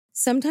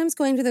Sometimes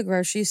going to the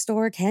grocery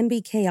store can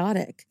be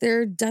chaotic.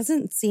 There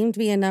doesn't seem to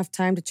be enough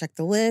time to check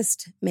the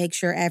list, make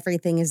sure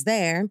everything is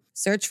there,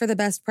 search for the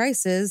best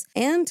prices,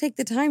 and take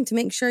the time to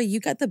make sure you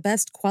get the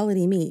best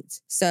quality meat.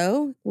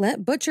 So,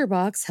 let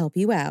ButcherBox help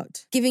you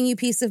out. Giving you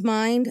peace of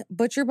mind,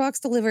 ButcherBox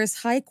delivers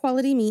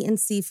high-quality meat and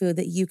seafood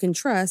that you can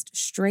trust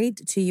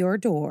straight to your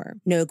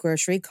door. No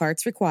grocery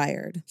carts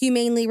required.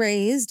 Humanely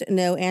raised,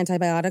 no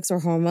antibiotics or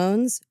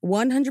hormones,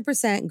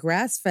 100%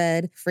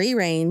 grass-fed,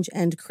 free-range,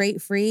 and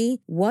crate-free.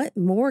 What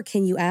more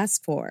can you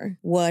ask for?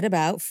 What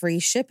about free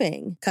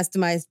shipping,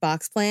 customized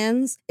box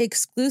plans,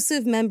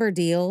 exclusive member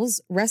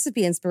deals,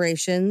 recipe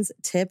inspirations,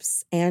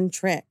 tips, and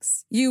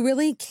tricks? You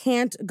really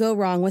can't go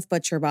wrong with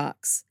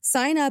ButcherBox.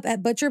 Sign up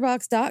at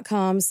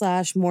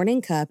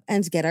butcherbox.com/morningcup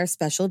and get our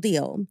special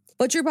deal.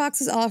 ButcherBox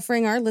is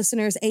offering our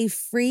listeners a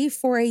free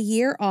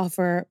for-a-year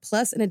offer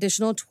plus an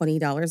additional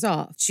 $20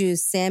 off.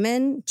 Choose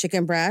salmon,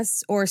 chicken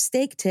breasts, or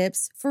steak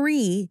tips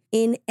free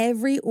in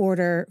every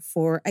order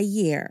for a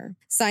year.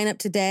 Sign up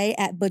today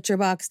at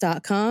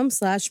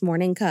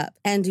butcherbox.com/morningcup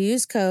and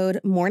use code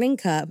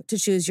MORNINGCUP to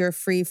choose your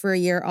free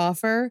for-a-year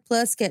offer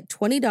plus get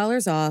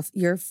 $20 off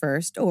your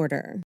first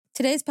order.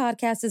 Today's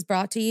podcast is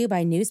brought to you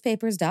by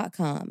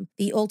Newspapers.com,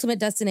 the ultimate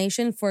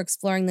destination for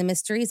exploring the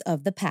mysteries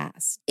of the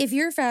past. If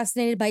you're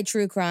fascinated by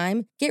true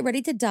crime, get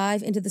ready to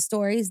dive into the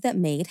stories that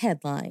made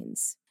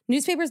headlines.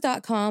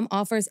 Newspapers.com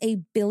offers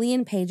 1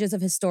 billion pages of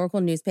historical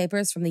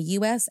newspapers from the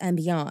U.S. and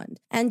beyond,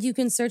 and you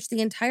can search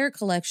the entire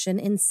collection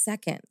in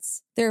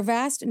seconds. Their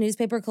vast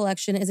newspaper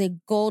collection is a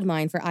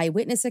goldmine for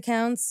eyewitness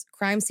accounts,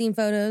 crime scene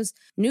photos,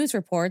 news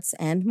reports,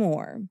 and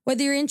more.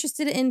 Whether you're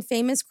interested in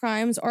famous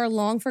crimes or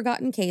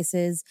long-forgotten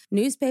cases,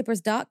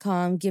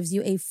 Newspapers.com gives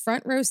you a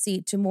front row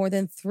seat to more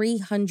than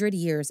 300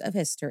 years of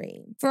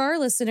history. For our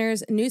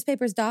listeners,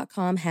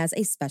 Newspapers.com has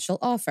a special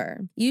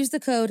offer. Use the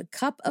code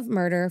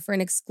CUPOFMURDER for an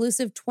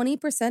exclusive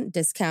 20%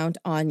 discount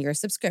on your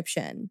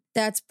subscription.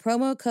 That's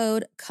promo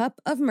code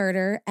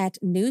CUPOFMURDER at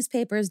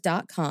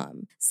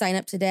Newspapers.com. Sign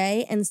up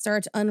today and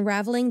start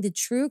unraveling the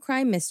true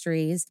crime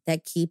mysteries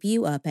that keep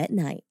you up at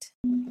night.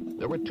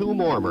 There were 2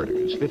 more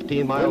murders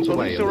 15 miles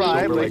away. When police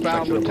arrived, they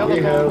found the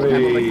telephone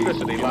and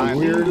electricity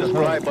lines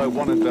described by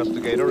one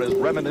investigator as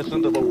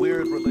reminiscent of a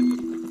weird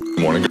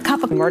religion.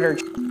 Cup of murder.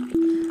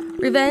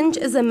 Revenge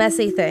is a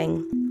messy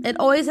thing. It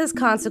always has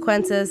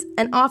consequences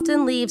and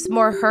often leaves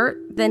more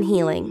hurt than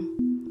healing.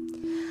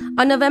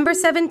 On November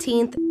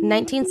 17th,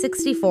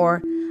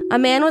 1964, a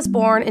man was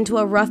born into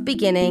a rough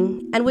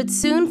beginning and would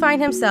soon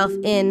find himself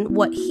in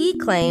what he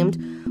claimed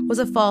was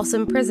a false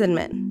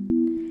imprisonment.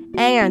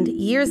 And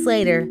years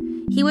later,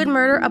 he would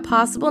murder a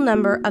possible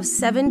number of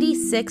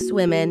 76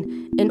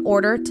 women in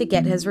order to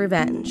get his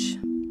revenge.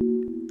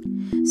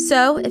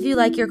 So, if you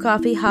like your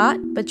coffee hot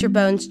but your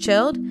bones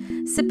chilled,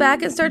 sit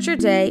back and start your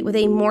day with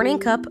a morning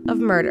cup of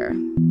murder.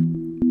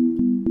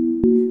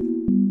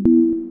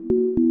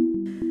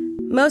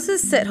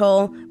 Moses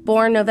Sithole,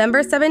 born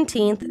November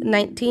 17,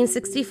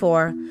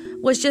 1964,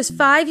 was just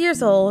 5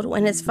 years old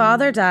when his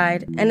father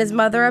died and his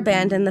mother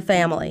abandoned the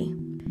family.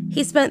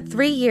 He spent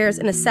 3 years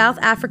in a South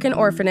African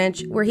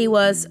orphanage where he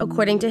was,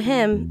 according to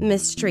him,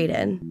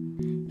 mistreated.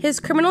 His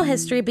criminal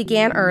history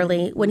began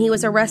early when he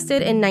was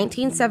arrested in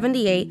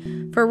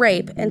 1978 for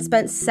rape and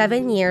spent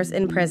 7 years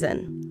in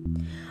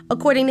prison.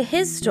 According to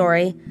his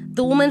story,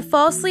 the woman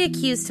falsely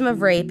accused him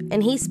of rape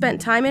and he spent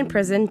time in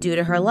prison due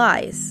to her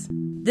lies.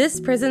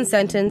 This prison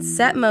sentence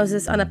set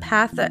Moses on a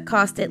path that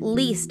cost at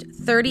least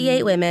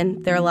 38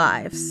 women their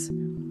lives.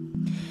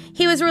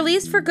 He was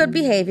released for good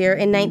behavior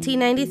in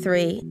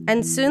 1993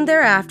 and soon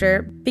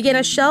thereafter began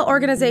a shell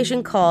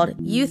organization called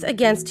Youth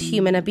Against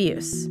Human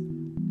Abuse.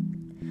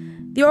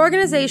 The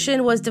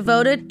organization was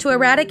devoted to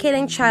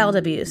eradicating child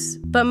abuse,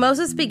 but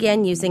Moses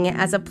began using it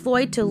as a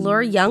ploy to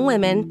lure young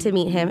women to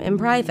meet him in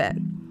private.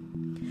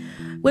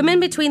 Women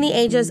between the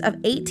ages of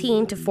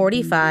 18 to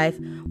 45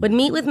 would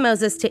meet with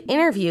Moses to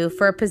interview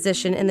for a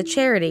position in the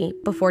charity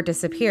before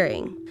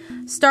disappearing.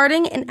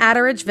 Starting in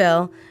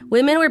Atteridgeville,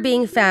 women were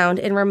being found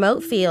in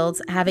remote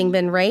fields having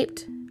been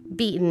raped,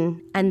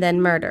 beaten, and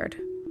then murdered.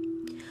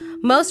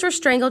 Most were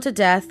strangled to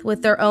death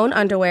with their own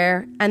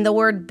underwear and the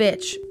word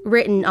bitch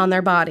written on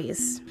their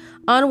bodies.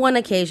 On one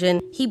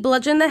occasion, he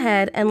bludgeoned the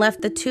head and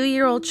left the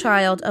 2-year-old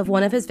child of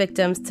one of his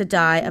victims to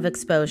die of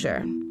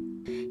exposure.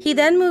 He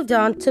then moved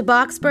on to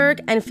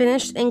Boksburg and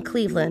finished in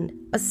Cleveland,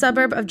 a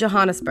suburb of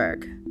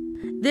Johannesburg.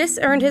 This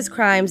earned his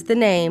crimes the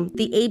name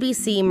the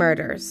ABC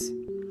Murders.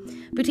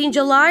 Between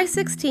July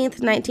 16,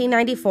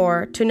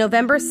 1994 to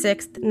November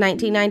 6,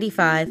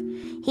 1995,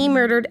 he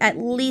murdered at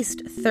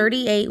least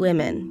 38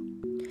 women.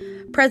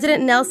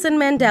 President Nelson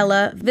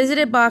Mandela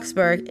visited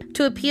Boksburg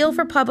to appeal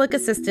for public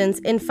assistance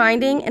in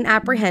finding and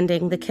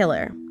apprehending the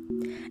killer.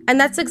 And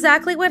that's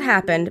exactly what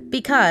happened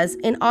because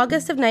in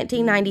August of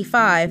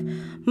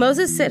 1995,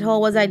 Moses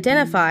Sithole was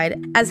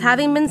identified as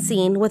having been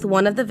seen with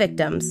one of the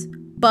victims,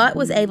 but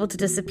was able to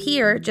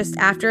disappear just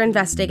after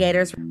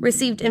investigators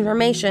received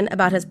information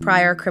about his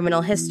prior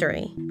criminal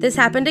history. This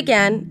happened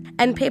again,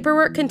 and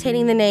paperwork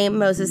containing the name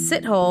Moses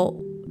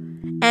Sithole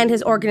and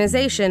his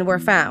organization were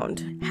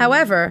found.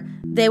 However,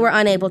 they were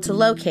unable to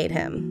locate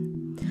him.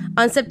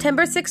 On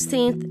September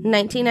 16,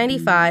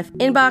 1995,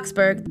 in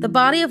Boksburg, the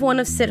body of one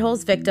of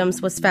Sithol's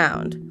victims was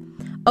found.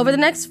 Over the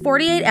next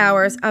 48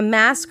 hours, a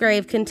mass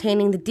grave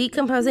containing the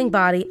decomposing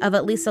body of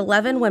at least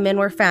 11 women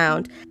were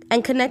found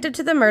and connected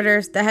to the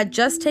murders that had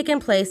just taken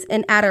place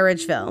in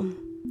Atteridgeville.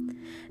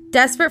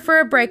 Desperate for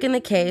a break in the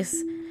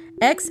case,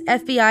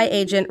 ex-FBI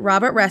agent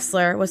Robert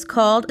Ressler was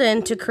called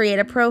in to create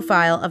a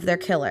profile of their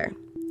killer.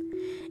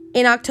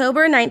 In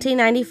October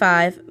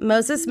 1995,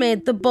 Moses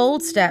made the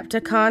bold step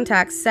to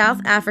contact South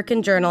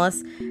African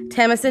journalist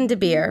Temison de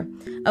Beer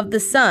of The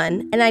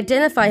Sun and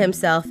identify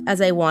himself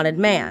as a wanted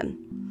man.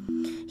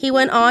 He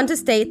went on to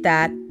state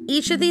that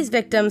each of these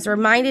victims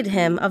reminded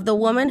him of the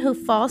woman who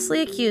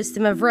falsely accused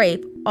him of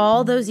rape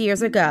all those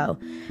years ago,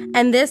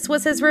 and this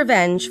was his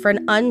revenge for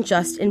an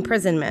unjust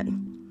imprisonment.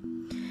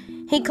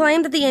 He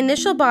claimed that the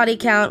initial body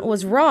count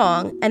was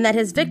wrong and that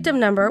his victim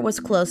number was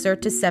closer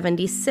to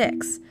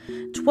 76,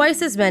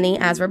 twice as many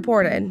as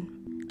reported.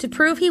 To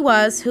prove he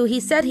was who he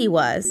said he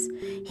was,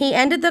 he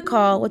ended the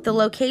call with the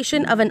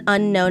location of an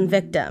unknown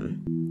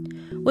victim.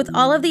 With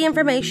all of the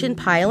information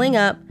piling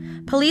up,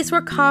 police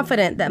were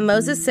confident that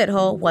Moses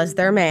Sithole was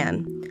their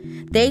man.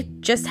 They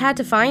just had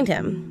to find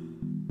him.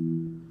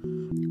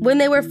 When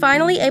they were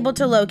finally able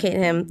to locate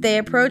him, they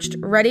approached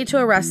ready to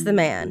arrest the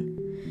man.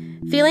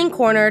 Feeling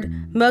cornered,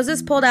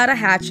 Moses pulled out a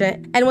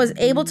hatchet and was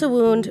able to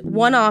wound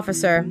one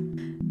officer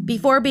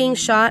before being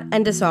shot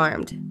and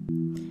disarmed.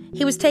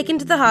 He was taken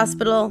to the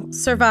hospital,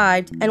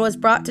 survived, and was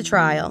brought to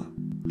trial.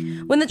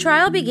 When the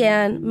trial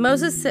began,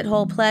 Moses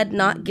Sithole pled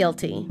not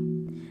guilty.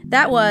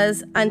 That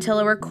was until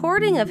a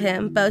recording of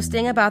him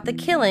boasting about the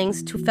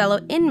killings to fellow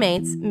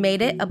inmates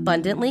made it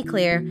abundantly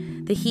clear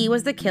that he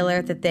was the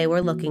killer that they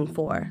were looking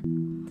for.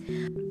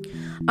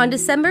 On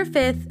December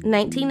 5th,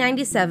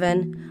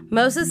 1997,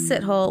 Moses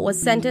Sithole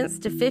was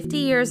sentenced to 50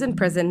 years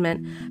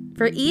imprisonment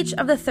for each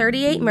of the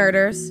 38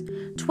 murders,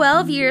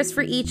 12 years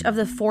for each of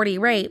the 40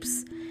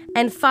 rapes,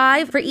 and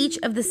 5 for each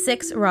of the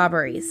 6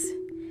 robberies.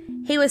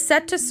 He was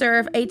set to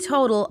serve a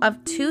total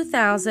of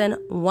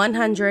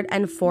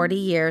 2,140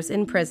 years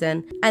in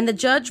prison, and the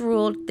judge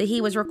ruled that he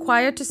was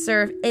required to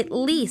serve at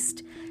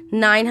least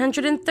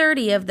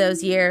 930 of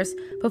those years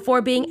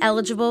before being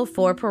eligible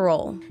for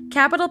parole.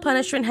 Capital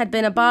punishment had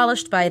been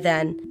abolished by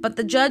then, but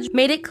the judge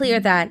made it clear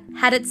that,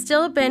 had it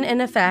still been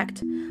in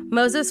effect,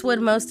 Moses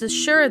would most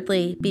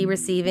assuredly be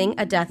receiving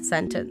a death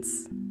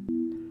sentence.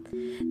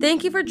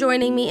 Thank you for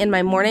joining me in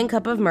my morning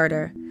cup of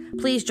murder.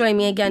 Please join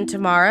me again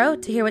tomorrow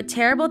to hear what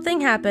terrible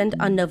thing happened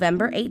on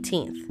November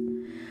 18th.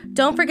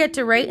 Don't forget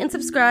to rate and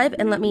subscribe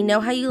and let me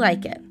know how you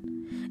like it.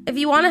 If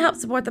you want to help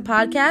support the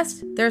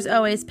podcast, there's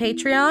always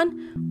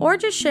Patreon or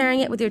just sharing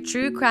it with your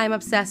true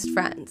crime-obsessed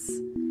friends.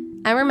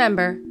 And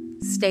remember,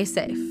 stay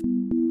safe.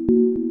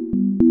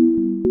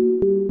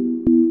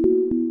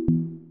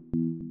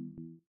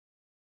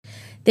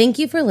 Thank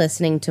you for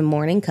listening to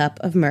Morning Cup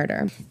of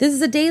Murder. This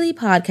is a daily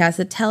podcast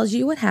that tells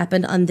you what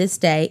happened on this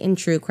day in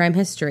true crime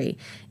history.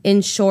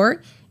 In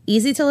short,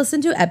 easy to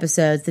listen to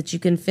episodes that you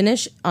can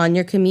finish on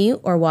your commute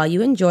or while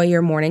you enjoy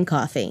your morning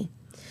coffee.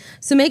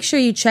 So make sure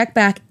you check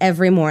back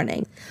every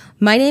morning.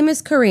 My name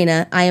is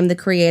Karina. I am the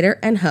creator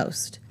and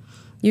host.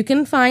 You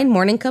can find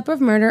Morning Cup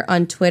of Murder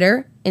on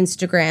Twitter,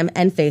 Instagram,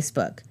 and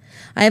Facebook.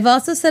 I have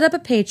also set up a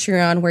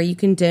Patreon where you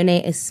can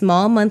donate a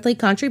small monthly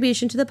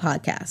contribution to the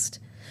podcast.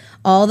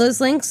 All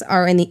those links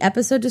are in the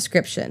episode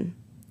description.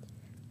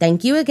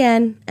 Thank you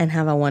again, and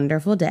have a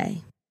wonderful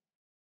day.